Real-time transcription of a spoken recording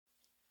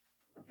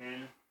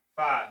In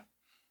 5,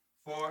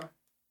 4,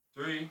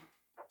 3,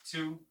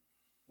 2,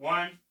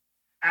 1,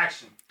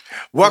 action.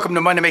 Welcome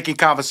to Money Making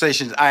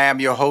Conversations. I am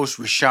your host,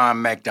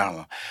 Rashawn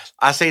McDonald.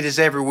 I say this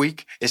every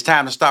week. It's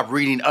time to stop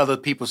reading other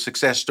people's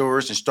success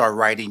stories and start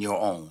writing your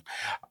own.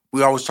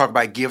 We always talk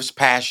about gifts,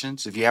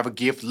 passions. If you have a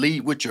gift,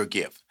 lead with your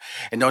gift.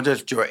 And don't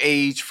let your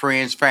age,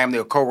 friends, family,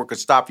 or coworkers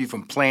stop you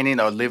from planning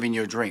or living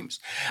your dreams.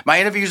 My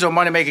interviews on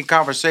Money Making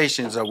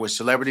Conversations are with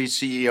celebrities,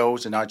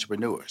 CEOs, and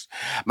entrepreneurs.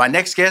 My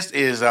next guest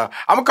is, I'm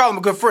going to call him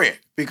a good friend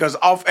because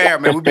off air,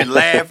 man, we've been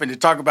laughing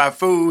and talking about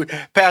food.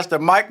 Pastor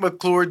Mike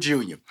McClure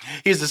Jr.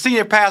 He's the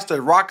senior pastor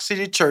at Rock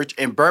City Church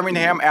in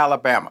Birmingham,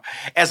 Alabama.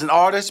 As an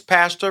artist,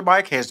 Pastor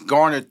Mike has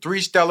garnered 3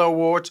 Stellar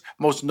Awards,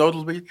 most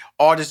notably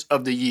Artist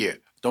of the Year.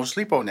 Don't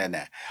sleep on that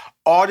now.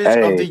 Artist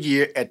of the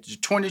Year at the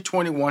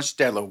 2021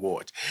 Stellar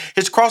Awards.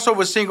 His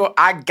crossover single,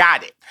 I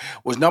Got It,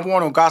 was #1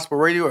 on gospel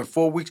radio in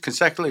 4 weeks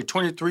consecutively,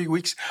 23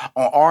 weeks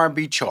on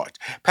R&B charts.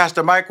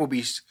 Pastor Mike will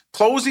be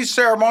closing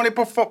ceremony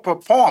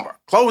performer,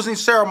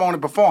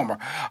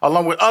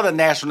 along with other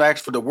national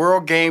acts for the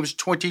World Games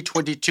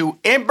 2022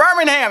 in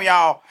Birmingham,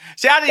 y'all.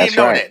 See, I didn't even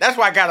know that. That's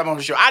why I got him on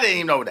the show. I didn't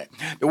even know that.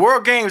 The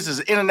World Games is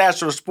an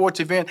international sports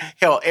event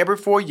held every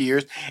 4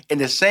 years in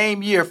the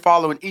same year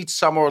following each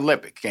Summer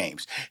Olympic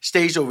Games.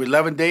 Staged over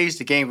 11 days,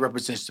 the game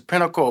represents the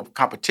pinnacle of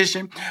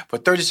competition for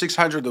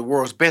 3,600 of the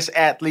world's best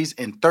athletes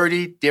in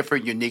 30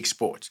 different unique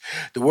sports.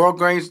 The World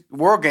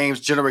Games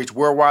generates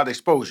worldwide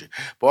exposure,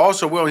 but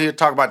also we're here to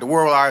talk about the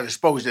worldwide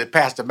exposure that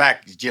Pastor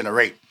Mac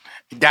generate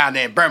down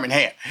there in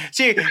Birmingham.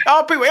 See,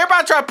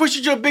 everybody try to push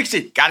you to a big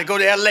city. Got to go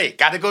to L.A.,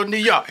 got to go to New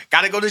York,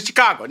 got to go to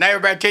Chicago. Now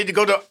everybody tell you to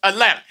go to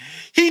Atlanta.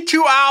 He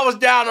 2 hours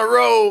down the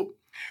road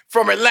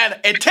from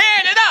Atlanta and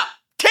tearing it up.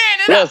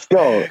 Let's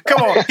go.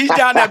 Come on. He's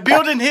down there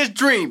building his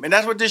dream. And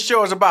that's what this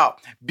show is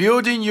about.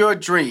 Building your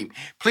dream.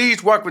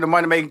 Please welcome to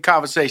Money Making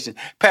Conversation,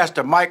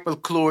 Pastor Mike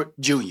McClure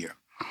Jr.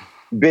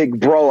 Big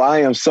bro, I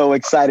am so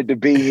excited to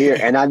be here.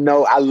 And I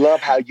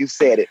love how you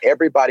said it.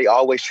 Everybody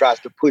always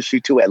tries to push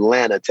you to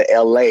Atlanta, to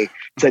LA,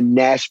 to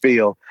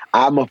Nashville.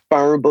 I'm a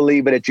firm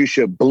believer that you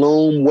should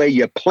bloom where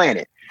you're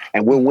planted.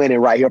 And we're winning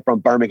right here from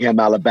Birmingham,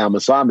 Alabama.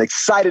 So I'm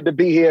excited to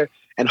be here.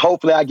 And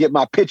hopefully I get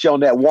my picture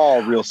on that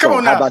wall real soon. Come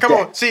on now, come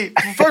on. See,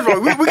 first of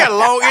all, we got a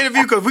long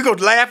interview because we're going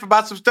to laugh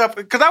about some stuff.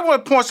 Because I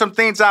want to point some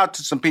things out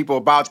to some people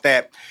about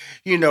that.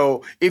 You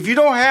know, if you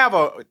don't have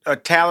a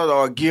talent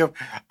or a gift,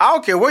 I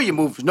don't care where you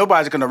move,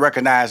 nobody's going to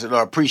recognize it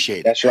or appreciate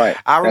it. That's right.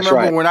 I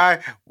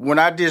remember when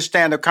I did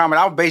stand-up comedy,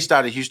 I was based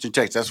out of Houston,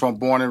 Texas. That's where I'm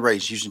born and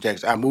raised, Houston,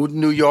 Texas. I moved to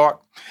New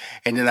York,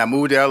 and then I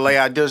moved to L.A.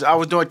 I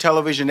was doing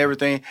television and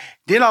everything.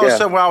 Then all of a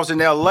sudden, when I was in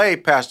L.A.,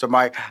 Pastor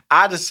Mike,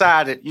 I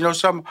decided, you know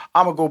something,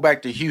 I'm going to go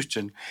back to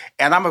Houston,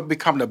 and I'm going to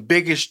become the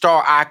biggest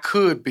star I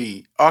could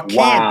be or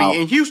can be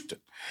in Houston.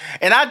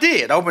 And I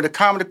did. I opened a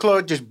comedy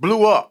club, just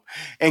blew up.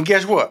 And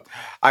guess what?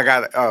 I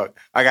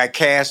got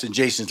cast in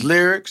Jason's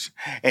Lyrics,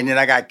 and then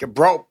I got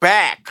brought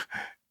back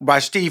by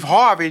Steve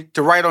Harvey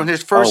to write on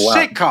his first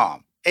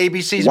sitcom,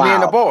 ABC's Me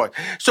and the Boys.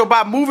 So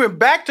by moving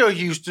back to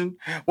Houston,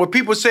 when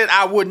people said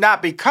I would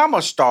not become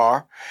a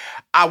star,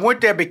 I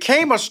went there,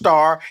 became a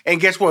star, and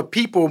guess what?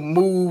 People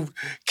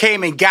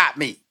came and got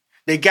me.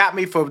 They got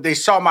me they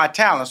saw my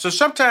talent. So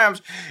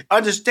sometimes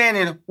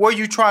understanding what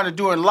you're trying to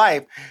do in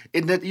life,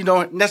 you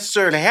don't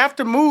necessarily have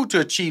to move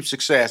to achieve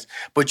success,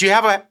 but you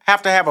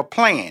have to have a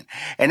plan.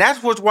 And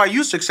that's why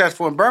you're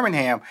successful in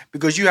Birmingham,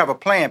 because you have a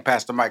plan,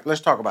 Pastor Mike. Let's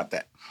talk about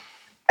that.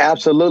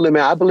 Absolutely,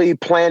 man. I believe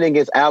planning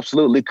is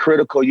absolutely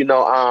critical. You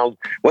know,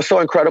 what's so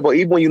incredible,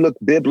 even when you look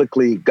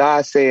biblically,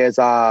 God says,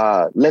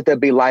 let there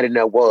be light and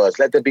there was.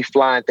 Let there be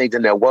flying things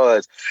and there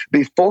was.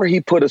 Before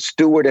he put a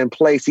steward in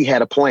place, he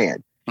had a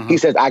plan. He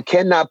says, I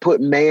cannot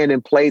put man in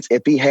place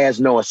if he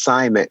has no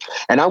assignment.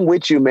 And I'm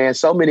with you, man.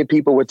 So many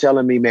people were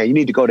telling me, man, you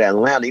need to go to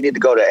Atlanta. You need to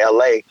go to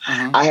LA.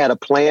 I had a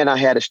plan. I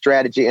had a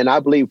strategy. And I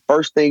believe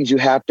first things you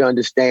have to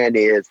understand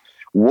is,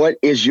 what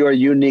is your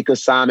unique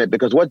assignment?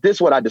 Because this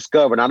is what I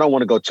discovered. And I don't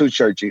want to go too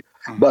churchy,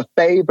 but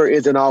favor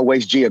isn't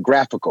always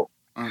geographical.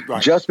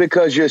 Right. Just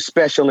because you're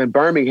special in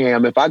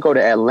Birmingham, if I go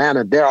to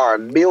Atlanta, there are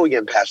 1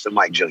 million Pastor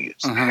Mike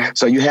Jr.'s.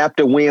 So you have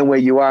to win where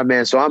you are,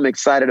 man. So I'm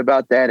excited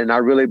about that. And I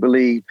really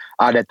believe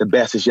that the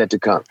best is yet to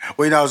come.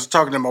 Well, you know, I was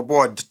talking to my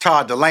boy,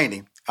 Todd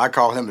Delaney. I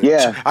call him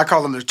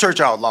the church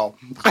outlaw.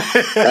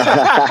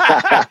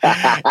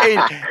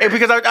 and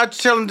because I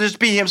tell him to just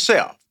be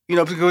himself. You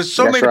know, because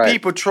so many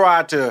people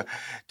try to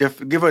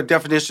give a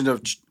definition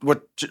of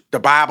what the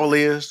Bible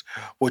is,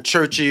 what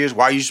church is,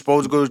 why you're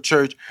supposed to go to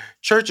church.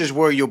 Church is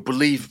where your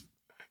belief,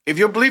 if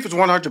your belief is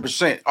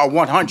 100% or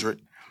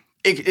 100,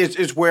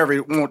 it's where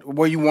you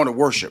want to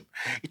worship.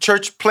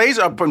 Church plays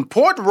an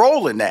important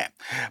role in that,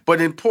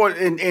 but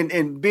important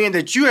in being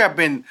that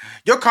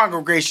your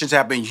congregations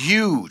have been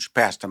huge,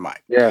 Pastor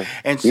Mike. Yeah.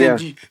 But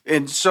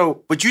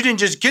you didn't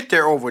just get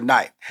there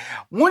overnight.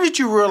 When did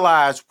you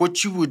realize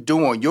what you were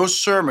doing, your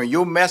sermon,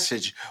 your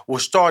message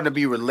was starting to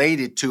be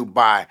related to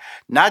by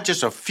not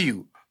just a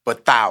few,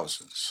 but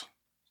thousands?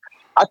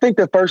 I think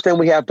the first thing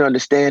we have to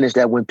understand is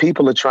that when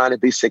people are trying to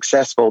be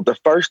successful, the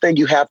first thing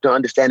you have to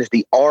understand is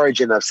the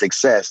origin of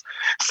success.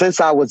 Since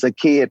I was a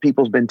kid,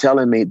 people's been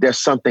telling me there's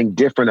something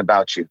different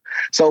about you.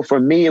 So for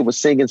me, it was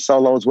singing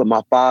solos with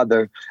my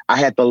father. I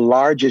had the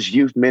largest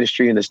youth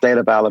ministry in the state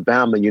of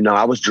Alabama. You know,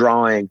 I was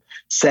drawing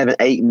 700,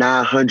 800,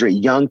 900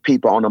 young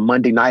people on a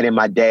Monday night in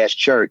my dad's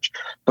church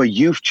for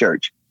youth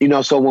church. You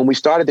know, so when we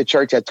started the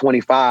church at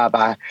 25,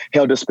 I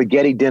held a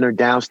spaghetti dinner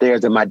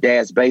downstairs in my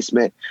dad's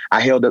basement.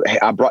 I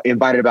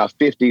invited about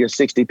 50 or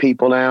 60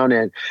 people down,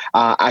 and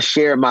I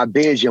shared my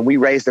vision. We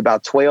raised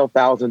about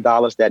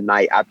 $12,000 that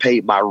night. I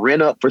paid my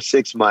rent up for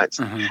 6 months.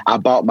 Mm-hmm. I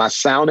bought my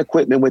sound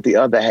equipment with the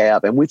other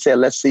half, and we said,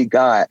 let's see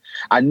God.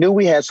 I knew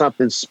we had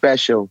something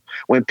special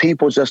when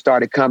people just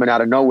started coming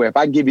out of nowhere. If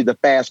I give you the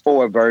fast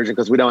forward version,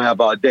 because we don't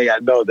have all day, I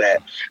know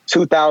that.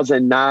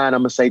 2009, I'm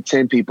going to say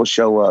 10 people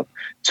show up.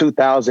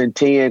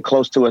 2010,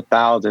 close to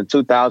 1,000.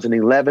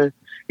 2011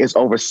 is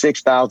over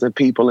 6,000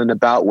 people in the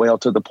Boutwell,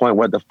 to the point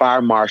where the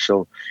fire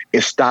marshal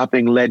is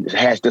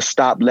has to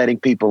stop letting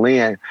people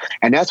in.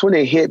 And that's when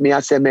it hit me.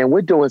 I said, man,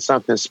 we're doing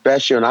something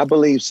special. And I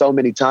believe so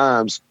many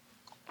times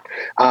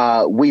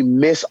we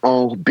miss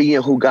on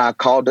being who God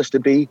called us to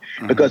be,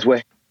 mm-hmm. because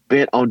we're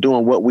bent on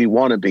doing what we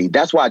want to be.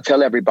 That's why I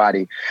tell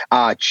everybody,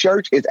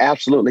 church is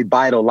absolutely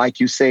vital.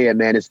 Like you said,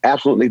 man, it's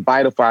absolutely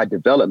vital for our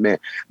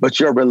development, but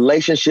your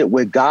relationship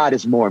with God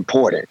is more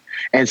important.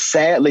 And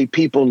sadly,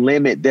 people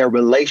limit their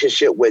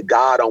relationship with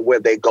God on where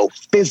they go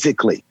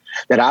physically.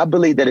 That I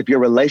believe that if your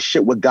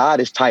relationship with God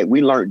is tight,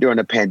 we learned during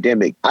the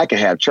pandemic, I can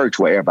have church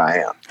wherever I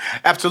am.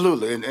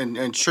 Absolutely.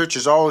 And church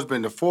has always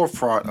been the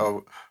forefront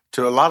of,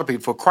 to a lot of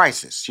people, for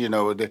crisis. You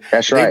know,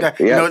 that's right.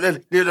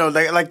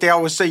 Like they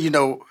always say, you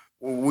know,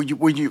 when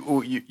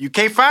you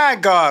can't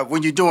find God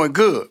when you're doing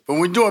good, but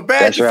when you're doing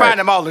bad, that's you right. find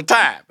Him all the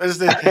time. It's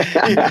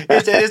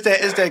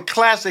that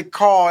classic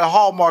card, a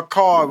Hallmark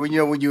card, when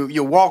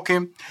you're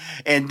walking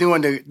and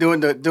doing the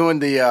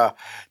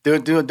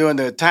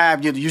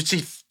time, you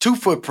see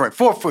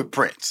 4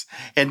 footprints,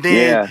 and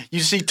then you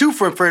see 2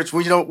 footprints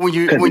when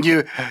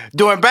you're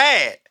doing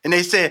bad. And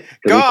they said,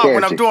 God,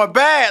 when I'm doing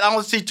bad, I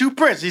don't see 2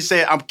 prints. He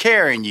said, I'm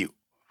carrying you.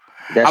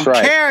 I'm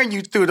carrying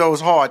you through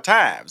those hard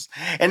times.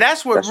 And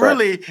that's what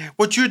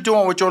what you're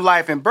doing with your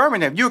life in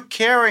Birmingham. You're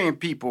carrying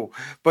people.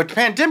 But the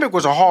pandemic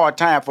was a hard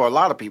time for a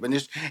lot of people.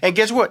 And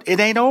guess what? It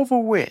ain't over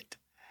with.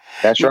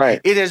 That's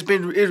right. It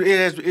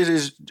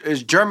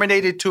is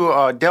germinated to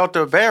a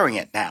Delta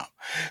variant now.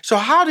 So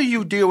how do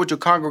you deal with your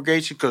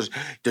congregation? Because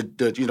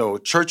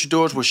the church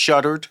doors were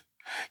shuttered.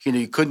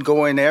 You couldn't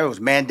go in there. It was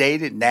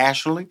mandated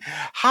nationally.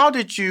 How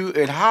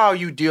are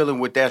you dealing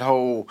with that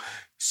whole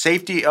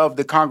safety of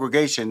the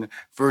congregation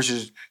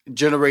versus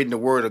generating the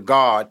word of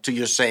God to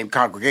your same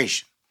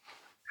congregation?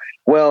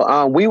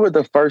 Well, we were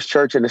the first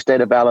church in the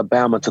state of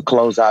Alabama to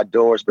close our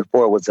doors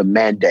before it was a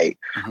mandate.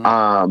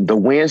 Mm-hmm. The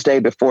Wednesday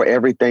before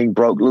everything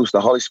broke loose,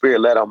 the Holy Spirit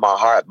led on my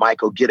heart,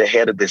 Michael, get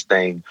ahead of this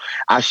thing.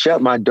 I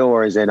shut my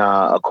doors, and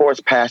of course,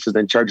 pastors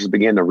and churches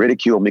began to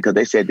ridicule me because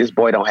they said, this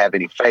boy don't have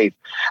any faith.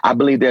 I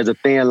believe there's a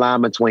thin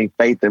line between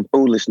faith and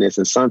foolishness,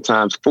 and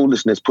sometimes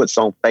foolishness puts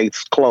on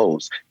faith's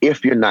clothes.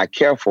 If you're not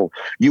careful,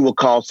 you will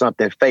call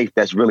something faith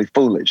that's really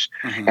foolish.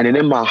 Mm-hmm. And then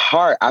in my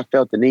heart, I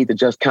felt the need to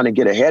just kind of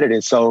get ahead of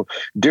it. So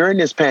during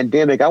this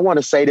pandemic, I want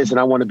to say this, and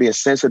I want to be as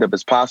sensitive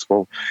as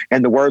possible.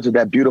 And the words of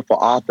that beautiful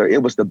author,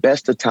 it was the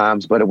best of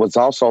times, but it was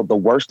also the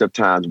worst of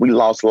times. We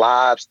lost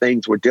lives.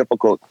 Things were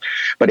difficult.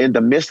 But in the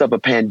midst of a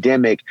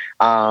pandemic,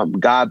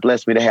 God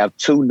blessed me to have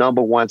 2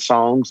 number 1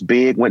 songs.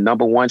 Big went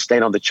number 1,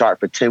 stayed on the chart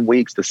for 10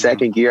 weeks. The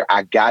second year,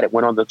 I Got It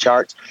went on the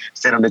charts,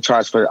 stayed on the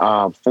charts for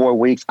 4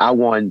 weeks. I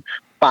won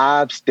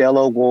 5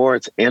 Stella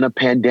Awards in a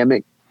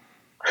pandemic.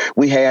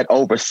 We had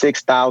over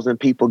 6,000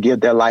 people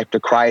give their life to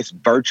Christ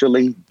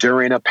virtually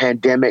during a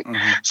pandemic.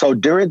 Mm-hmm. So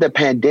during the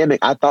pandemic,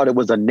 I thought it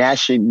was a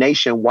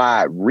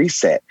nationwide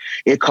reset.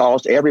 It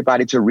caused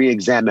everybody to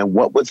re-examine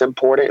what was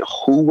important,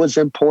 who was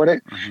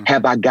important. Mm-hmm.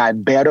 Have I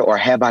gotten better or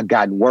have I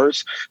gotten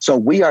worse? So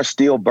we are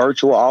still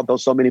virtual, although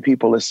so many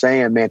people are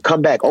saying, man,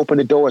 come back, open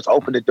the doors,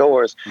 open the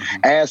doors.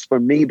 Mm-hmm. As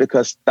for me,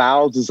 because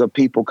thousands of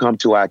people come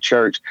to our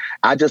church,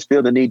 I just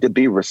feel the need to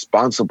be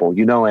responsible,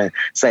 and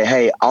say,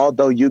 hey,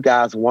 although you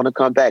guys want to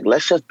come back,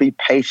 let's just be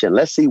patient.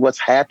 Let's see what's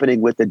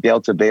happening with the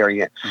Delta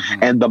variant.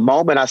 Mm-hmm. And the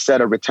moment I set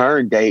a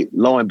return date,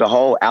 lo and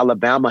behold,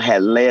 Alabama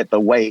had led the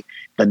way.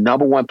 The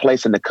number 1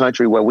 place in the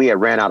country where we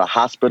had ran out of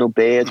hospital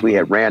beds. Mm-hmm. We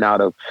had ran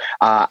out of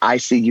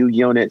ICU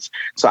units.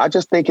 So I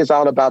just think it's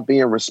all about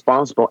being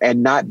responsible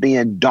and not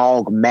being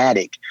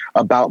dogmatic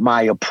about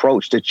my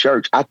approach to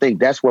church. I think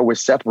that's where we're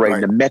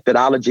separating. Right. The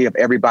methodology of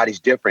everybody's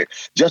different.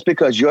 Just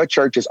because your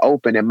church is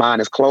open and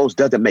mine is closed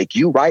doesn't make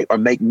you right or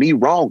make me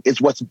wrong.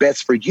 It's what's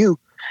best for you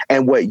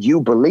and what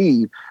you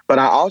believe. But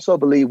I also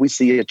believe we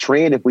see a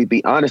trend, if we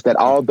be honest, that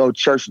although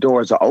church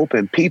doors are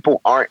open,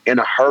 people aren't in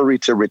a hurry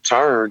to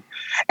return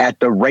at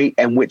the rate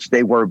in which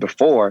they were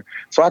before.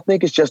 So I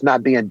think it's just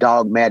not being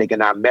dogmatic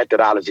in our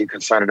methodology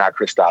concerning our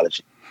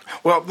Christology.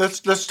 Well,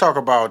 let's talk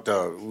about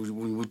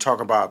when we talk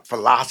about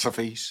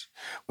philosophies,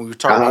 when we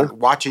talk about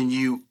watching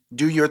you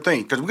do your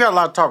thing, because we got a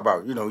lot to talk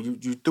about. You know,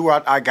 you threw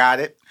out I Got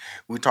It.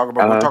 We'll talk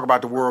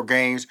about the World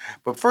Games.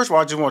 But first of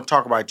all, I just want to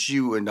talk about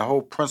you and the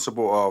whole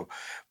principle of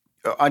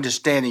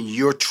understanding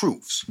your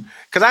truths.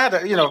 Because I had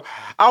to,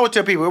 I would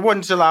tell people it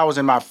wasn't until I was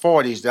in my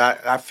 40s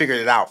that I figured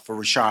it out for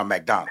Rushion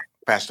McDonald,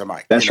 Pastor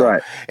Mike. That's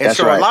right. And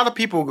a lot of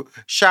people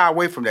shy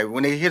away from that.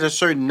 When they hit a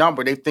certain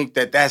number, they think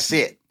that that's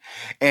it.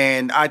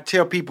 And I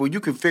tell people, you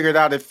can figure it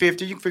out at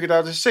 50, you can figure it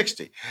out at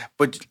 60,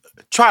 but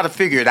try to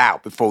figure it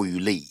out before you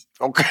leave.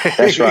 Okay,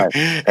 that's right.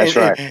 That's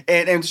right.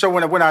 And so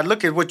when I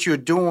look at what you're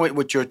doing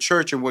with your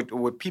church and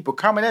with people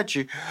coming at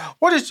you,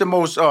 what is the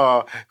most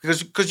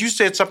because you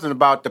said something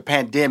about the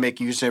pandemic,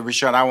 and you said,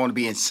 Rushion, I want to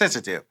be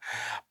insensitive,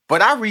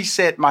 but I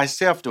reset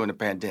myself during the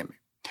pandemic.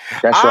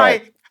 That's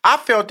right. I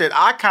felt that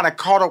I kind of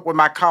caught up with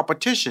my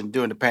competition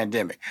during the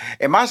pandemic,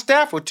 and my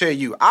staff will tell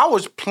you I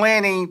was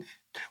planning.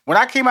 When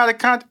I came out of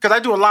country, because I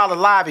do a lot of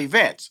live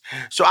events,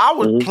 so I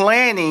was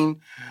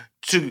planning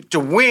to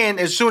win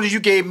as soon as you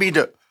gave me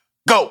the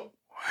go.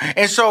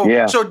 And so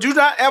do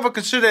not ever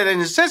consider that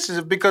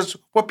insensitive, because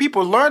what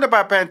people learned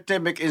about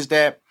pandemic is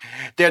that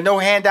there are no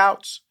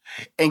handouts.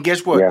 And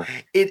guess what? Yeah.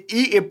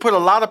 It put a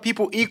lot of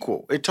people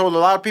equal. It told a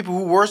lot of people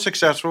who were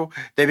successful,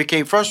 they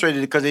became frustrated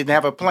because they didn't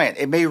have a plan.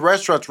 It made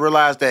restaurants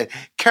realize that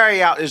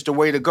carry out is the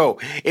way to go.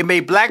 It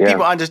made black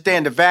people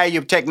understand the value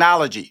of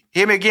technology.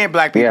 Hear me again,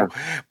 black people.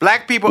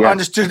 Black people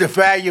understood the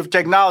value of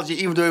technology,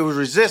 even though it was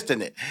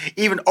resisting it.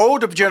 Even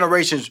older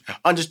generations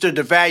understood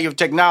the value of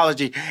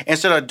technology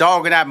instead of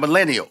dogging out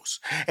millennials.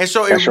 And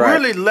so it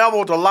really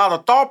leveled a lot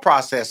of thought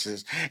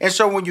processes. And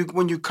so when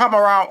you come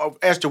around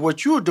as to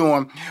what you're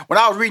doing, when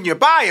I was reading your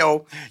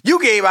bio,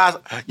 you gave out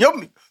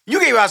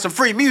some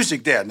free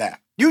music there. Now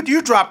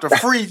you dropped a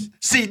free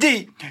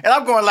CD, and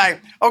I'm going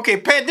like, okay,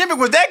 pandemic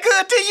was that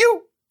good to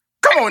you?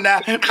 Come on now.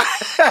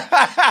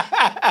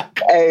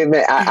 Hey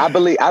man, I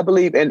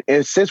believe, and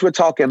since we're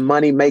talking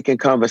money making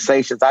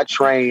conversations, I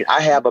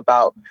have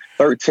about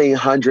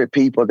 1,300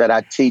 people that I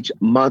teach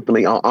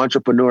monthly on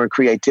entrepreneur and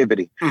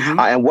creativity.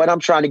 And what I'm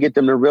trying to get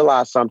them to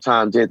realize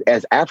sometimes is,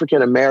 as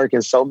African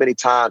Americans, so many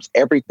times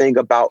everything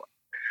about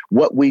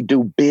what we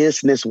do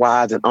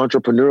business-wise and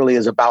entrepreneurially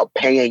is about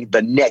paying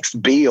the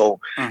next bill,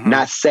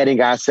 not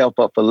setting ourselves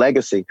up for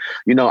legacy.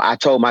 I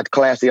told my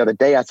class the other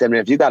day, I said,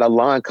 man, if you got a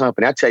lawn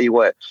company, I tell you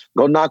what,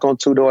 go knock on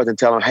 2 doors and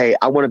tell them, hey,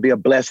 I want to be a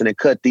blessing and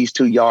cut these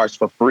 2 yards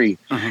for free.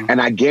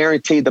 And I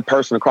guarantee the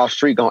person across the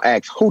street going to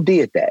ask, who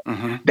did that?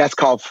 That's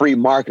called free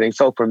marketing.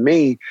 So for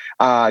me,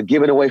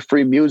 giving away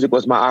free music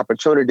was my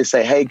opportunity to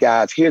say, hey,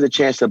 guys, here's a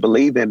chance to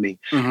believe in me.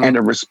 And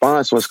the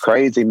response was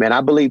crazy, man.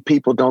 I believe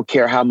people don't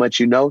care how much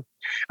you know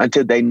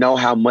until they know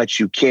how much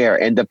you care.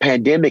 And the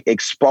pandemic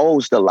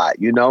exposed a lot,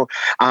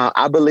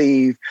 I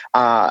believe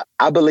I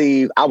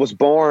was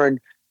born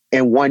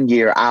in one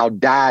year, I'll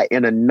die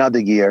in another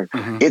year.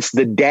 It's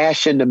the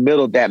dash in the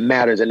middle that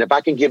matters. And if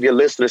I can give your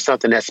listeners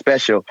something that's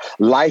special,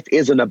 life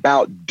isn't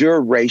about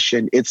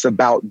duration, it's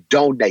about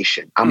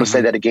donation. I'm going to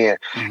say that again.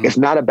 It's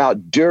not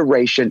about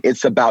duration,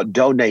 it's about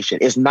donation.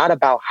 It's not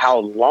about how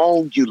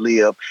long you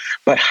live,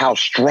 but how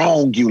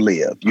strong you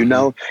live.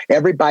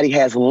 Everybody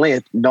has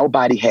length,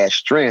 nobody has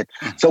strength.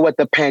 So what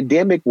the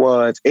pandemic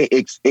was,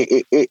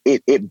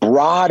 it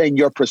broadened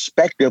your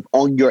perspective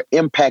on your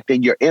impact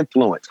and your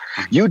influence.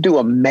 You do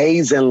amazing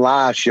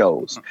live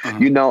shows,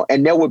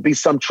 and there would be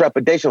some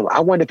trepidation. I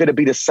wonder if it'll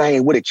be the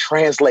same. Would it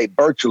translate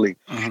virtually?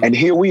 And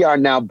here we are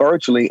now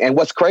virtually. And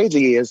what's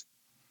crazy is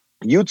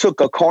you took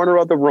a corner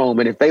of the room,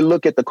 and if they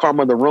look at the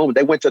corner of the room,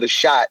 they went to the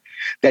shot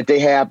that they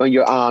have on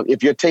your,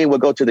 if your team would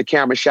go to the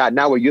camera shot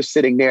now where you're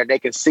sitting there and they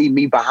can see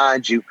me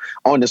behind you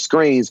on the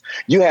screens.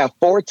 You have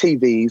 4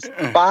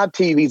 TVs, 5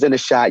 TVs in the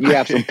shot. You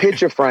have some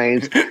picture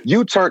frames.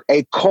 You turned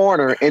a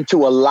corner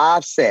into a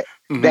live set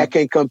that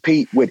can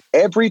compete with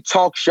every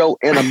talk show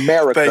in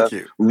America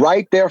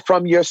right there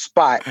from your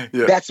spot.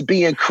 That's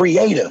being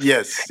creative.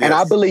 And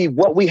I believe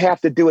what we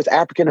have to do as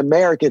African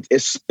Americans,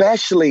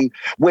 especially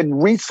when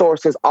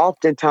resources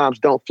oftentimes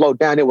don't flow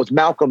down. It was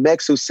Malcolm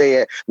X who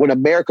said, when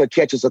America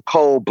catches a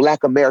cold,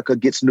 Black America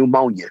gets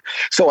pneumonia.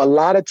 So a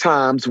lot of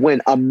times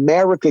when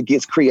America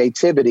gets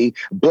creativity,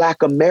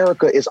 Black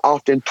America is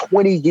often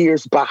 20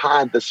 years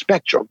behind the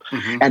spectrum.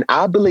 And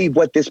I believe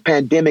what this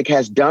pandemic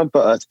has done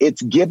for us,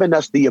 it's given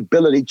us the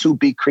ability to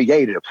be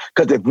creative.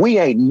 Because if we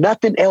ain't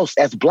nothing else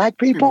as Black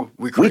people,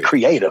 we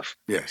creative.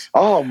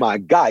 Oh my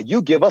God.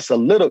 You give us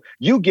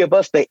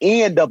the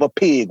end of a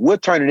pig, we'll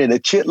turn it into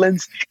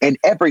chitlins and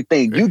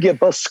everything. You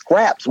give us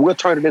scraps, we'll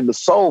turn it into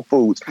soul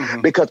foods.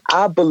 Because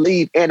I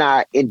believe in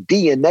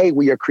DNA,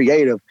 we are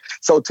creative.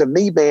 So to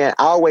me, man,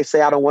 I always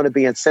say I don't want to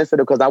be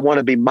insensitive because I want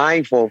to be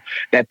mindful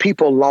that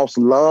people lost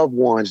loved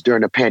ones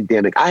during the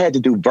pandemic. I had to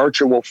do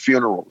virtual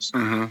funerals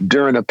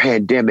during the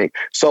pandemic.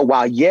 So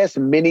while, yes,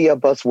 many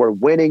of us were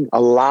winning, a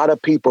lot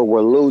of people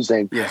were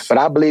losing. But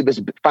I believe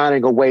it's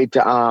finding a way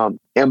to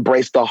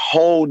embrace the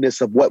wholeness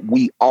of what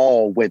we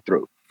all went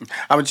through.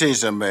 I'm going to tell you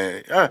something,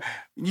 man.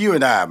 You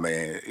and I,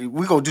 man,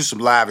 we're going to do some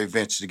live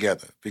events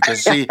together.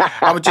 Because, see,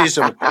 I'm going to tell you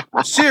something.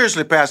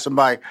 Seriously, Pastor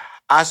Mike,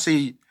 I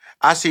see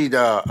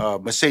the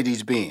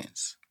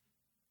Mercedes-Benz.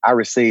 I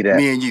receive that.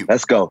 Me and you.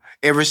 Let's go.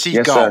 Every seat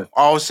Yes, gone. sir.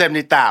 All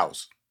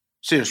 70,000.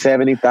 Seriously.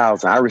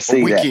 70,000. I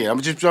receive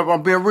that.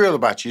 I'm being real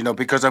about you,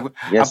 because I'm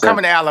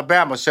coming to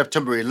Alabama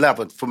September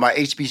 11th for my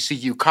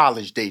HBCU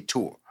College Day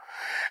tour.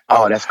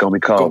 Oh, that's gonna be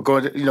cool.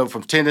 Go,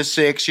 from 10 to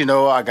 6.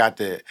 I got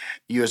the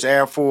U.S.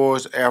 Air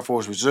Force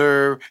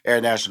Reserve, Air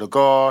National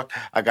Guard.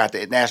 I got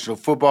the National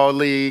Football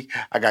League.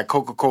 I got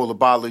Coca-Cola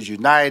Bottlers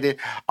United.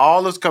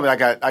 All those coming. I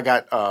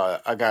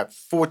got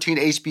 14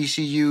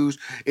 HBCUs.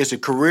 It's a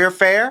career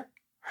fair.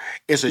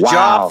 It's a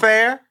job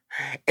fair,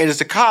 and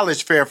it's a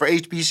college fair for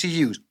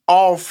HBCUs.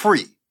 All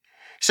free.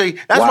 See,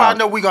 that's why I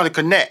know we're going to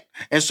connect.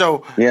 And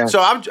so,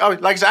 I'm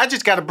like I said, I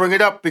just got to bring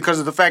it up because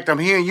of the fact I'm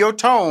hearing your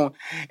tone,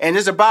 and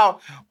it's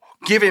about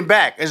giving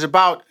back. It's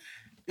about,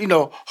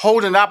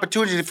 holding an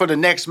opportunity for the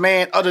next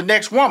man or the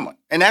next woman.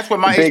 And that's what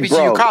my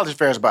HBCU College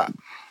Fair is about.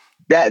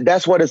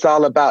 That's what it's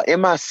all about.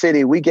 In my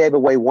city, we gave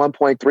away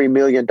 $1.3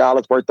 million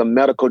worth of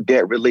medical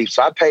debt relief.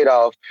 So I paid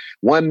off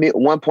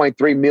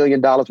 $1.3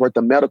 million worth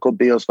of medical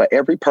bills for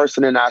every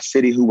person in our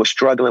city who was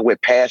struggling with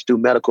past due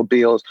medical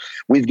bills.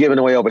 We've given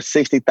away over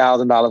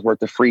 $60,000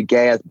 worth of free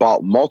gas,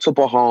 bought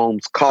multiple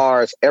homes,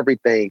 cars,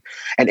 everything.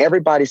 And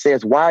everybody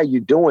says, why are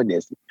you doing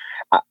this?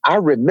 I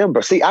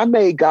remember. See, I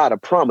made God a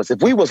promise.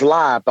 If we was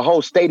live, the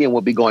whole stadium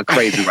would be going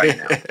crazy right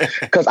now.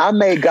 Because I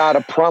made God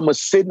a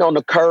promise sitting on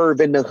the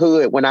curve in the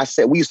hood when I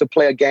said we used to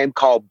play a game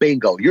called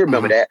Bingo. You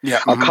remember that?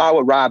 Yeah. A car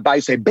would ride by,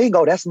 you say,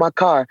 Bingo, that's my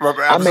car.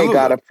 I made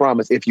God a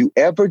promise. If you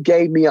ever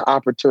gave me an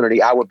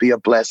opportunity, I would be a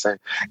blessing.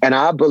 And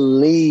I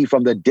believe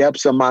from the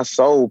depths of my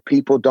soul,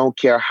 people don't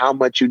care how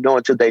much you know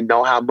until they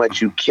know how much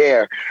you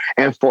care.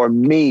 And for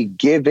me,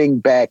 giving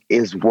back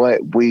is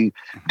what we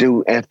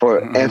do. And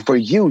for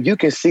you, you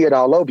can see it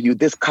all over you.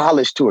 This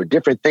college tour,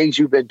 different things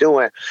you've been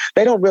doing.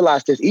 They don't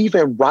realize this.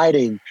 Even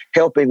writing,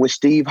 helping with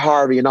Steve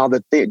Harvey and all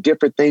the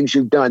different things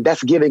you've done,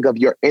 that's giving of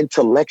your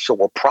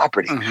intellectual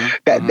property.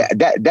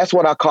 That's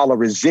what I call a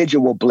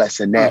residual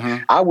blessing.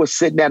 That I was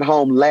sitting at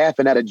home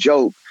laughing at a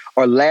joke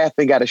or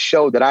laughing at a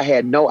show that I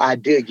had no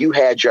idea you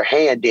had your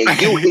hand in.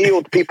 You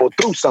healed people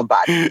through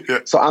somebody.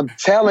 So I'm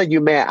telling you,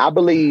 man, I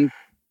believe,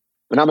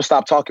 and I'm going to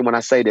stop talking when I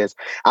say this.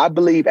 I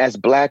believe as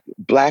Black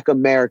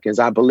Americans,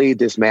 I believe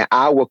this, man,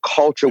 our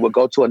culture will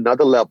go to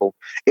another level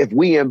if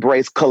we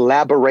embrace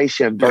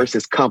collaboration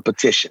versus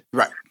competition.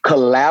 Right.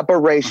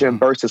 Collaboration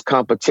versus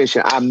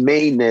competition. I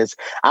mean this.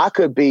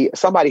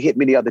 Somebody hit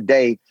me the other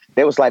day.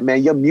 They was like,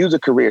 man, your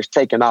music career is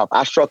taking off.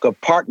 I struck a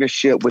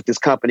partnership with this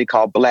company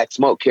called Black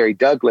Smoke, Kerry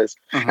Douglas.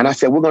 And I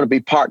said, we're going to be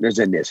partners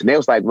in this. And they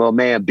was like, well,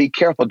 man, be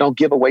careful. Don't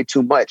give away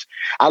too much.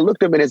 I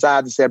looked him in his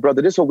eyes and said,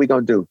 brother, this is what we're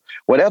going to do.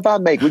 Whatever I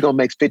make, we're going to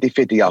make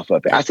 50-50 off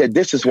of it. I said,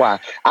 this is why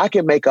I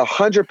can make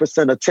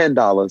 100% of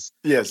 $10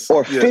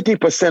 or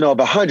 50% of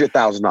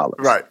 $100,000.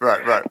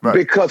 Right.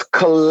 Because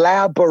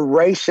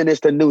collaboration is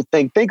the new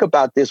thing. Think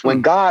about this.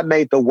 When God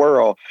made the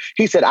world,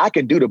 he said, I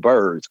can do the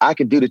birds. I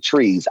can do the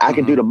trees. I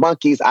can do the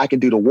monkeys. I can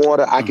do the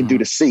water. I can do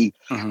the sea.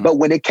 But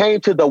when it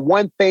came to the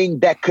one thing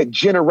that could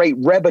generate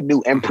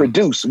revenue and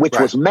produce, which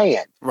was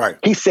man,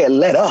 he said,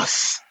 let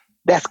us.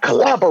 That's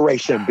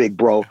collaboration, big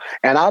bro.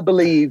 And I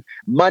believe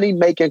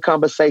money-making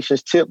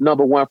conversations, tip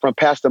number one from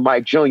Pastor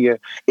Mike Jr.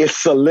 is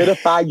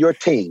solidify your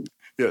team.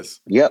 Yes.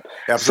 Yep.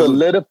 Absolutely.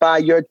 Solidify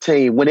your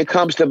team. When it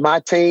comes to my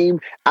team,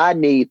 I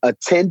need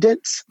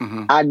attendance.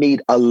 I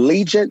need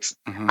allegiance.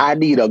 I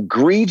need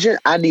agreement.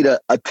 I need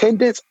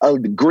attendance,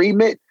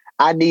 agreement.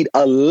 I need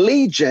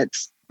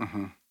allegiance.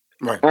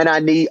 Right. And I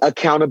need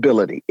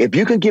accountability. If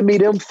you can give me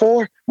them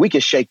four, we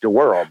can shake the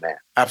world, man.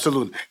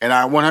 Absolutely. And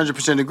I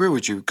 100% agree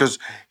with you because,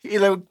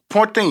 two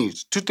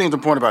things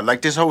I'm pointing about.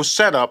 Like this whole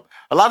setup,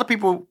 a lot of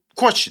people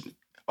question,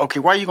 okay,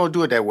 why are you going to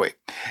do it that way?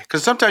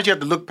 Because sometimes you have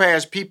to look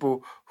past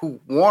people who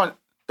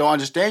don't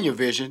understand your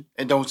vision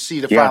and don't see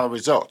the final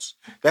results.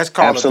 That's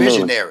called a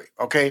visionary,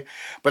 okay?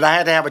 But I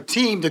had to have a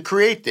team to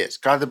create this.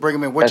 Got to bring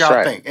them in. What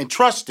y'all think? And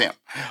trust them.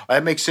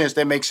 That makes sense.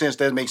 That makes sense.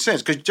 That makes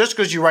sense. Because just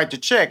because you write the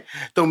check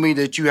don't mean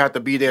that you have to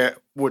be there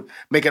with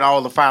making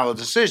all the final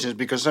decisions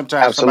because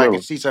sometimes somebody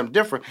can see something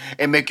different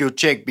and make your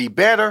check be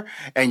better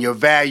and your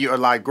value a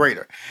lot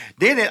greater.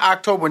 Then in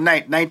October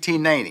 9th,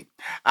 1990,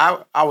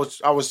 I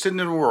was sitting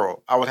in the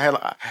world.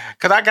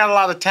 Because I got a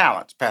lot of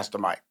talents, Pastor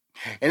Mike.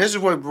 And this is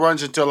what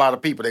runs into a lot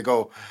of people. They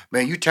go,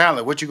 man, you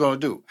talented. What you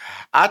going to do?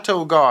 I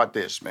told God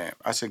this, man.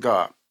 I said,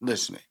 God,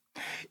 listen,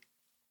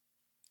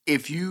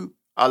 if you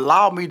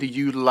allow me to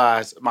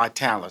utilize my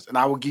talents, and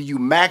I will give you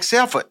max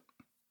effort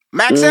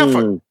in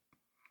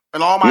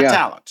all my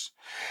talents.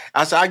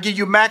 I said, I give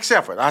you max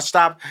effort. I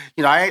stopped,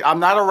 I'm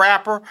not a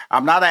rapper.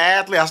 I'm not an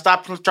athlete. I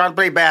stopped trying to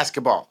play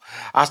basketball.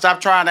 I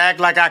stopped trying to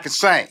act like I could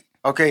sing.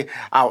 Okay,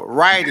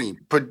 writing,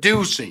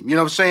 producing,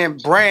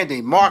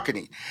 branding,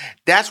 marketing.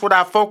 That's what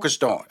I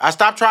focused on. I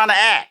stopped trying to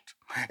act.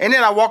 And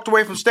then I walked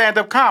away from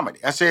stand-up comedy.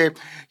 I said,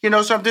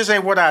 something, this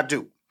ain't what I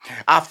do.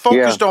 I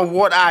focused on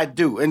what I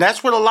do. And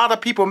that's what a lot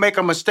of people make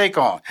a mistake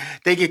on.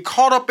 They get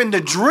caught up in the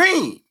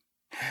dream,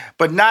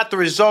 but not the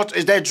results.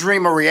 Is that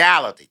dream a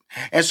reality?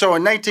 And so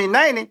in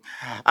 1990,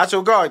 I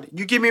said, God,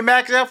 you give me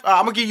max effort,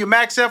 I'm going to give you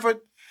max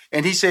effort.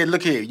 And he said,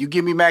 look here, you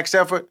give me max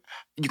effort,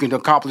 you can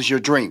accomplish your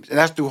dreams. And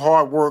that's through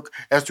hard work,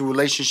 that's through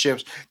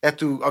relationships, that's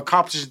through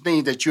accomplishing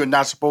things that you're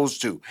not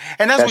supposed to.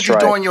 And that's what you're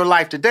doing in your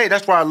life today.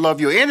 That's why I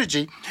love your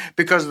energy,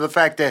 because of the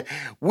fact that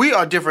we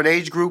are different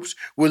age groups.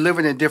 We're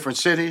living in different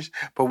cities.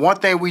 But one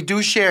thing we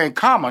do share in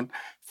common,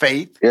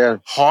 faith,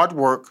 hard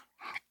work,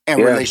 and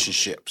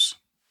relationships.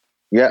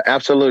 Yeah,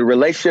 absolutely.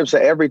 Relationships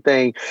are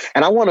everything.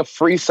 And I want to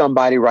free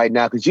somebody right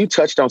now, because you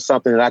touched on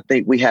something that I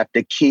think we have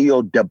to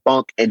kill,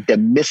 debunk, and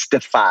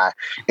demystify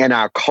in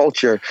our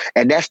culture.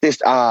 And that's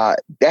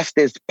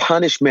this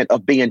punishment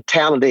of being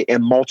talented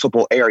in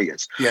multiple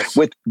areas. Yes.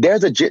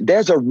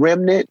 There's a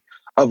remnant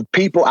of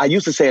people. I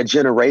used to say a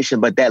generation,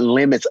 but that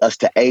limits us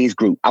to age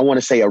group. I want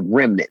to say a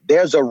remnant.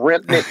 There's a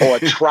remnant or a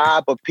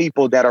tribe of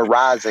people that are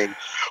rising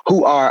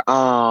who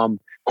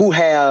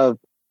have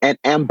an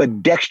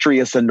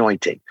ambidextrous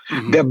anointing.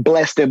 Mm-hmm. They're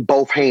blessed in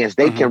both hands.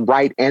 They can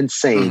write and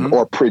sing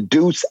or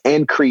produce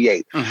and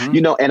create.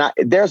 You know, and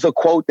there's a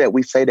quote that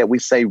we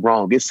say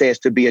wrong. It says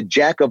to be a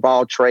jack of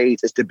all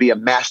trades is to be a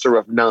master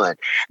of none.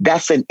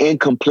 That's an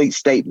incomplete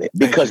statement,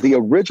 because the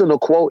original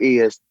quote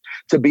is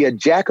to be a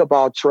jack of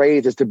all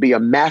trades is to be a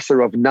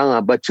master of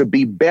none, but to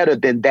be better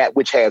than that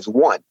which has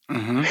one,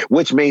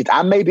 which means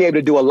I may be able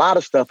to do a lot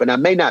of stuff and I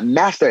may not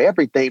master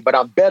everything, but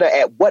I'm better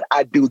at what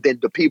I do than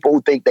the people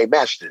who think they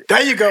mastered it.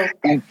 There you go.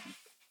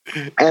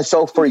 And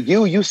so for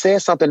you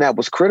said something that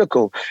was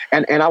critical.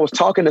 And I was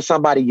talking to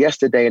somebody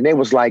yesterday and they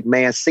was like,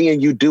 man,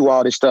 seeing you do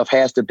all this stuff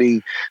has to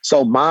be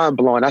so mind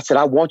blowing. I said,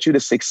 I want you to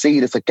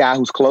succeed. It's a guy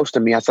who's close to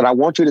me. I said, I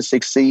want you to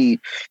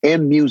succeed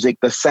in music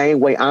the same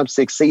way I'm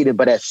succeeding.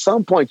 But at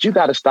some point you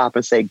got to stop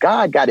and say,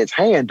 God got his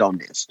hand on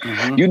this.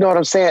 You know what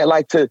I'm saying?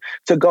 Like to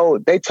go,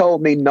 they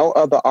told me no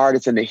other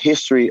artist in the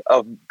history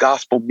of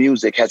gospel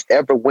music has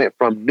ever went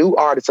from new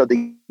artist of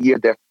the year,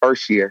 their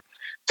first year,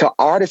 to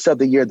artist of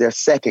the year, their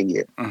second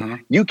year.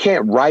 You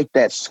can't write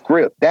that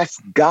script. That's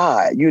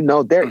God. You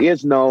know, there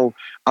is no,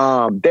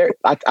 I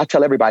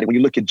tell everybody, when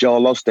you look at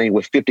Joel Osteen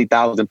with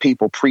 50,000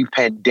 people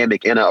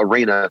pre-pandemic in an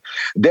arena,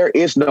 there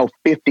is no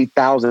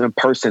 50,000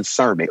 person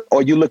sermon.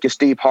 Or you look at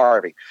Steve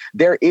Harvey,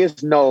 there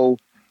is no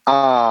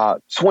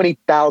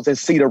 20,000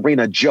 seat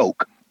arena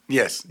joke.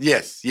 Yes.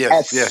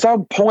 At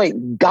some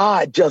point,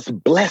 God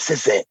just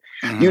blesses it.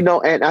 You know,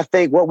 and I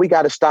think what we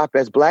got to stop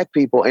as Black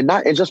people, and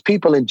just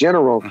people in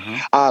general,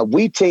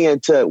 we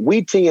tend to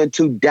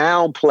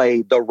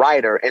downplay the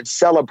writer and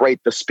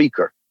celebrate the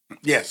speaker.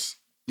 Yes.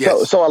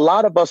 So a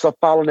lot of us are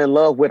falling in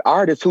love with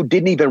artists who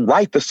didn't even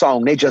write the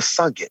song. They just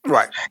sung it.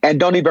 Right. And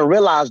don't even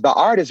realize the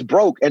artist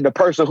broke and the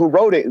person who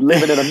wrote it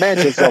living in a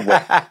mansion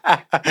somewhere.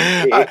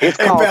 It's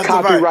called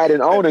copyright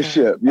and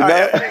ownership. You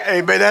know?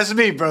 Hey, man, that's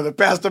me, brother.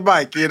 Pastor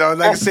Mike. You know,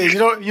 like I said,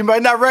 you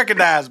might not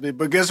recognize me,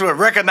 but guess what?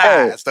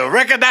 Recognize. Hey,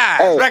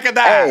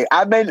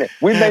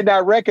 we may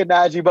not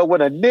recognize you, but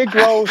when a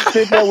Negro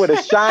sitting there with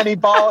a shiny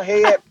bald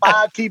head,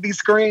 5 TV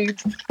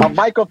screens, a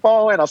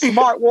microphone, and a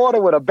smart water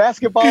with a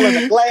basketball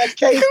and a glass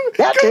case,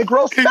 that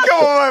Negro special.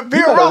 Come on,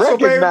 Bill Russell,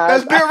 baby.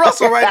 That's Bill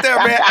Russell right there,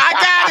 man.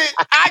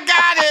 I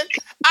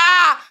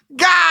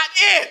got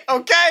it.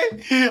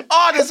 Okay?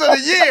 Artist of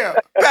the Year,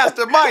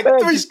 Pastor Mike.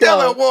 3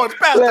 Stellar Awards,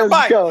 Pastor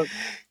Mike.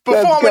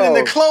 Performing in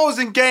the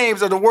closing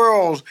games of the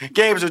World's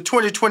Games of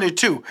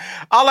 2022.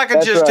 All I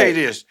can just say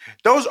this.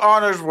 Those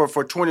honors were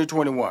for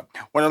 2021.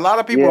 When a lot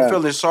of people were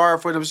feeling sorry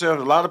for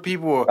themselves, a lot of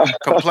people were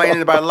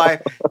complaining about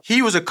life,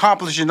 he was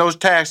accomplishing those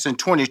tasks in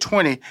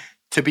 2020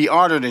 to be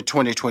honored in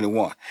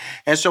 2021.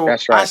 And so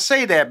I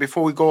say that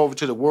before we go over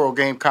to the World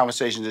Game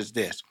conversations is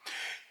this.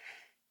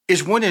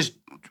 I'm going to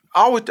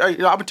tell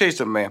you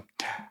something, man.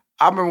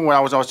 I remember when I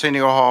was on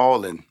Arsenio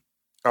Hall and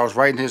I was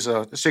writing his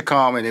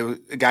sitcom and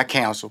it got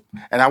canceled.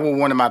 And I wore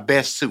one of my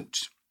best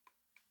suits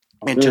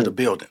into the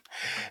building.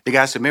 The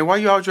guy said, man, why are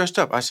you all dressed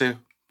up? I said,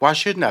 why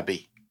shouldn't I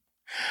be?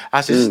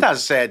 I said, it's not a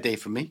sad day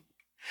for me.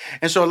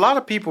 And so a lot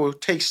of people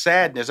take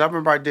sadness. I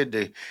remember I did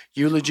the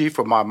eulogy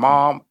for my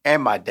mom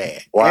and my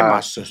dad and my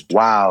sister.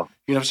 Wow.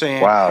 You know what I'm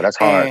saying? Wow, that's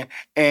hard.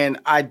 And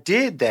I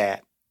did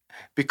that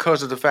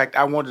because of the fact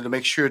I wanted to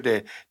make sure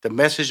that the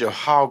message of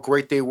how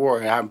great they were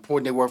and how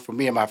important they were for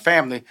me and my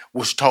family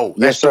was told.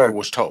 That story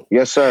was told.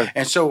 Yes, sir.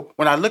 And so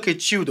when I look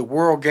at you, the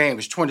World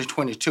Games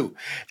 2022,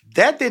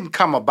 that didn't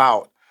come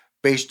about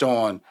based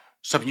on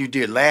something you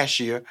did last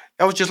year.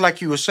 That was just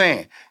like you were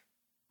saying.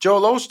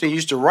 Joel Osteen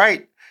used to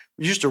write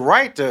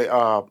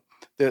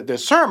the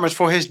sermons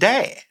for his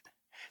dad.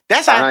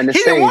 That's how he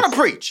didn't want to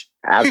preach.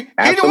 He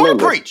didn't want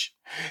to preach.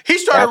 He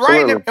started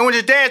writing them, and when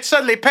his dad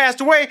suddenly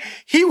passed away,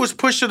 he was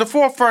pushed to the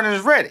forefront and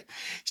was ready.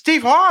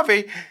 Steve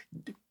Harvey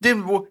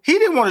didn't want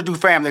to do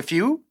Family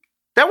Feud.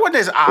 That wasn't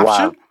his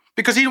option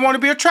because he didn't want to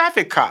be a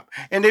traffic cop.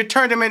 And they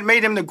turned him and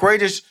made him the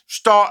greatest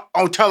star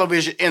on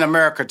television in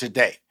America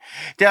today.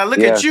 Then I look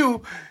at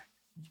you.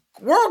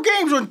 World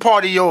Games wasn't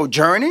part of your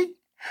journey.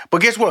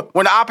 But guess what?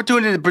 When the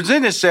opportunity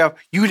presented itself,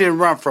 you didn't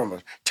run from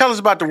it. Tell us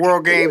about the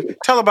World Games.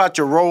 Tell about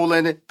your role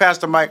in it,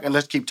 Pastor Mike, and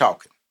let's keep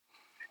talking.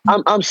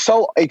 I'm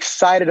so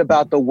excited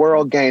about the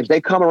World Games.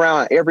 They come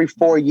around every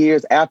 4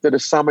 years after the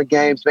Summer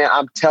Games, man.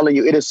 I'm telling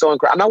you, it is so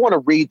incredible. And I want to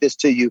read this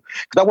to you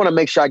because I want to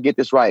make sure I get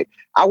this right.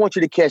 I want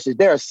you to catch this.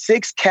 There are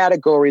 6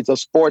 categories of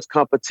sports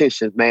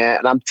competitions, man.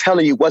 And I'm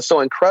telling you, what's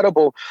so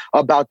incredible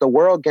about the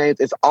World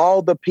Games is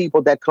all the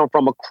people that come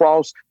from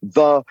across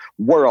the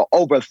world.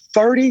 Over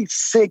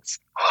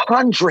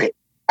 3,600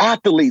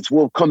 athletes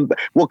will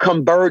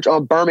converge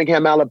on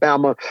Birmingham,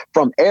 Alabama,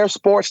 from air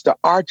sports to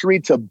archery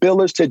to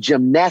billiards to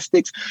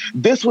gymnastics.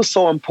 This was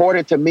so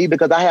important to me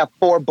because I have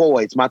 4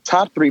 boys. My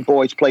top 3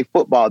 boys play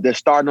football. They're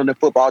starting on the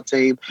football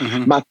team.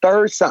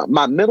 Mm-hmm.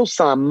 My middle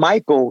son,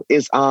 Michael,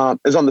 is on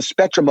the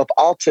spectrum of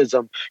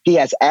autism. He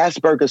has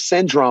Asperger's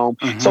syndrome.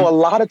 Mm-hmm. So a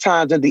lot of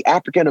times in the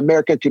African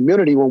American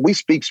community, when we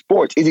speak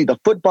sports, it's either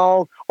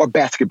football or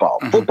basketball.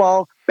 Mm-hmm.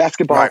 Football,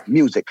 basketball, right.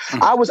 Music.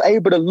 Mm-hmm. I was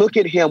able to look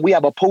at him. We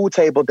have a pool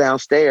table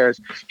downstairs.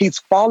 He's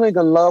falling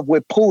in love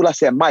with pool. I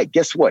said, Mike,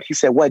 guess what? He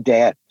said, what,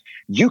 Dad?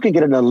 You can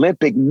get an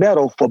Olympic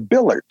medal for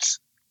billiards.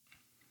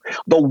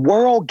 The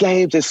World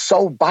Games is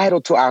so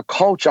vital to our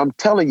culture. I'm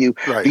telling you,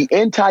 right. The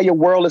entire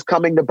world is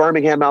coming to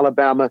Birmingham,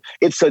 Alabama.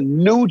 It's a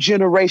new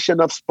generation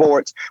of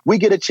sports. We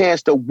get a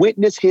chance to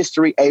witness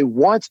history, a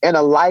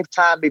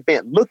once-in-a-lifetime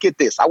event. Look at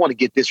this. I want to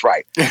get this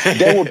right.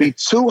 There will be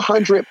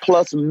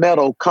 200-plus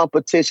medal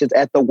competitions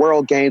at the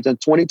World Games in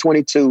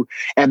 2022,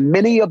 and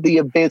many of the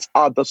events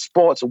are the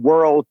Sports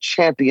World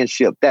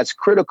Championship. That's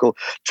critical.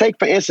 Take,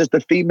 for instance,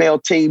 the female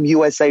team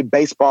USA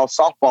baseball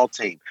softball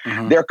team.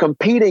 Mm-hmm. They're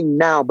competing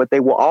now, but they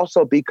will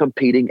also be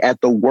competing at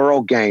the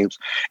World Games.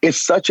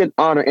 It's such an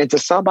honor. And to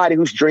somebody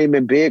who's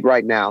dreaming big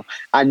right now,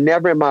 I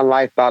never in my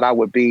life thought I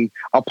would be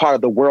a part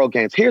of the World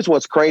Games. Here's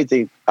what's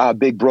crazy,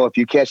 big bro, if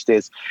you catch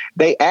this.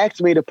 They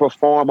asked me to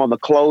perform on the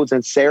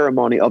closing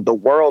ceremony of the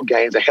World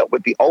Games and help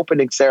with the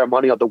opening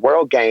ceremony of the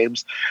World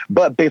Games.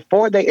 But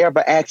before they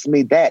ever asked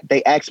me that,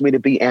 they asked me to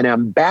be an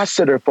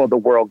ambassador for the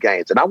World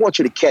Games. And I want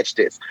you to catch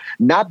this.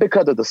 Not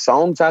because of the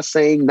songs I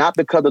sing, not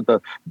because of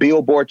the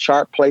Billboard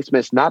chart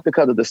placements, not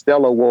because of the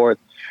Stellar Awards,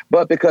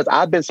 but because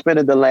I've been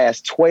spending the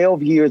last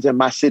 12 years in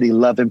my city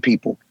loving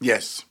people.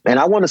 Yes. And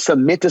I want to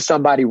submit to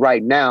somebody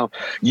right now,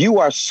 you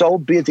are so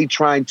busy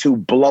trying to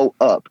blow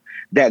up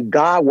that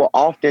God will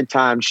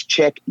oftentimes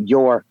check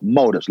your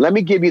motives. Let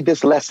me give you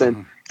this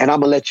lesson, and I'm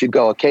going to let you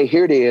go. Okay,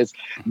 here it is.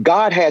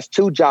 God has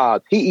 2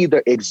 jobs. He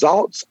either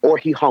exalts or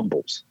he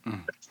humbles.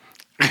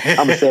 I'm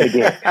going to say it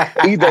again.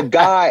 Either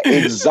God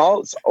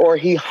exalts or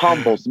he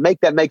humbles.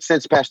 Make that make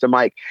sense, Pastor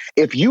Mike.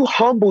 If you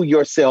humble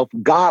yourself,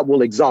 God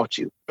will exalt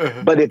you.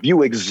 But if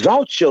you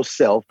exalt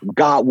yourself,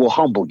 God will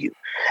humble you.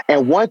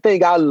 And one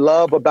thing I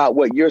love about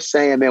what you're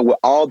saying, man, with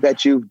all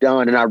that you've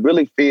done, and I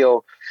really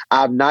feel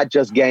I've not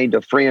just gained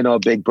a friend or a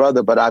big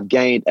brother, but I've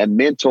gained a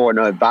mentor and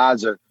an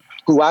advisor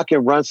who I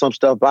can run some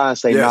stuff by and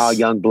say, nah,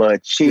 young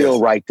blood, chill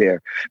right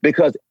there.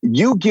 Because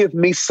you give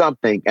me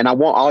something, and I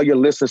want all your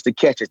listeners to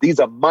catch it.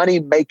 These are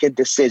money-making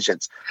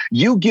decisions.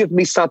 You give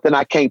me something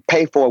I can't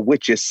pay for,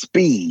 which is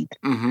speed.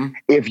 Mm-hmm.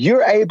 If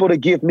you're able to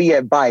give me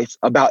advice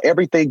about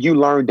everything you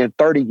learned in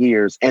 30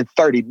 years and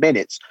 30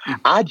 minutes,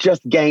 I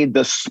just gained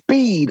the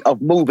speed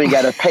of moving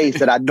at a pace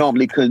that I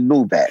normally couldn't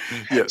move at.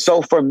 Yes.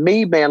 So for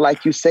me, man,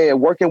 like you said,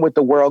 working with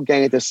the World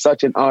Games is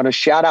such an honor.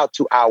 Shout out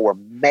to our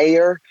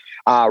mayor,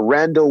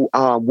 Randall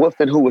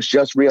Wolfen, who was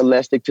just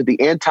reelected, to the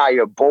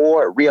entire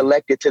board, the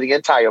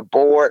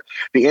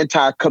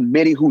entire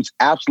committee, who's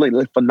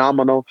absolutely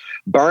phenomenal.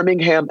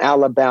 Birmingham,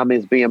 Alabama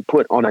is being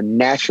put on a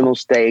national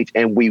stage,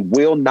 and we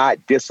will not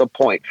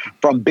disappoint.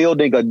 From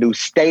building a new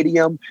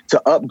stadium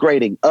to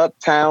upgrading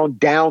uptown,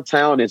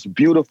 downtown is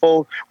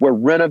beautiful. We're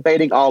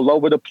renovating all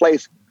over the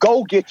place.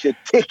 Go get your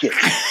tickets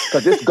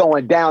because it's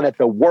going down at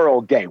the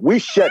World Game. We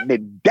shutting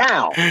it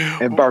down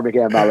in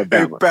Birmingham,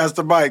 Alabama.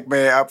 Pastor Mike,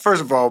 man,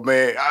 first of all,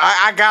 man,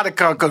 I got to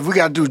come because we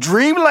got to do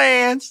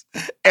Dreamlands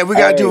and we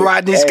got to do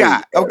Rodney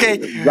Scott,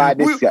 okay?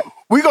 Rodney Scott.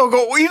 We going to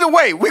go either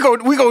way. We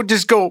gonna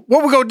just go.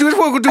 What we going to do is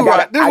what we're going to do,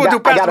 right?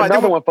 I got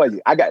another one for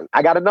you. I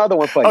got another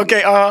one for you.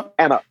 Okay,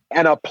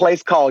 And a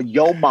place called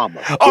Yo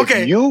Mama.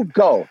 Okay. If you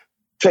go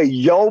to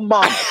Yo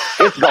Mama,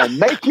 it's going to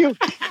make you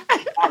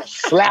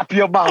slap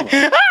your mama.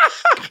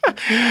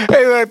 Hey,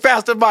 man,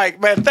 Pastor Mike,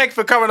 man, thanks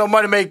for coming on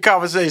Money Making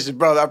Conversations,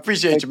 brother. I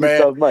appreciate you,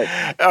 man. Thank you so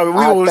much.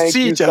 We will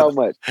see each other. So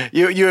much.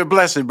 You're a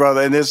blessing,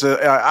 brother. And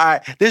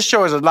this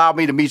show has allowed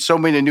me to meet so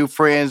many new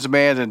friends,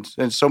 man,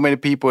 and so many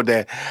people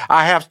that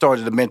I have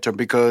started to mentor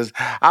because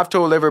I've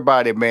told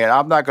everybody, man,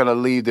 I'm not going to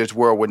leave this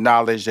world with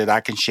knowledge that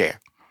I can share.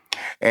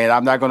 And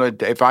I'm not gonna.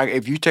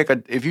 If you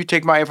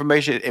take my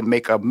information and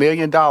make $1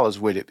 million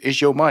with it,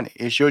 it's your money,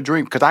 it's your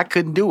dream. Because I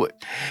couldn't do it.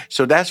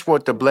 So that's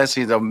what the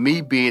blessings of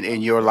me being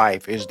in your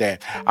life is.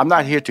 That I'm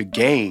not here to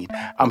gain.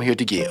 I'm here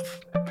to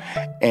give,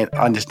 and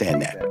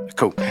understand that.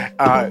 Cool.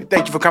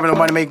 Thank you for coming on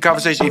Money Making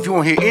Conversation. If you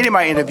want to hear any of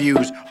my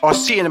interviews or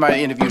see any of my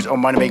interviews on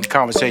Money Making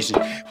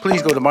Conversation,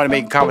 please go to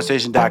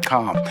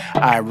moneymakingconversation.com.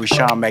 I am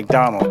Rushion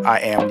McDonald. I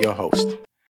am your host.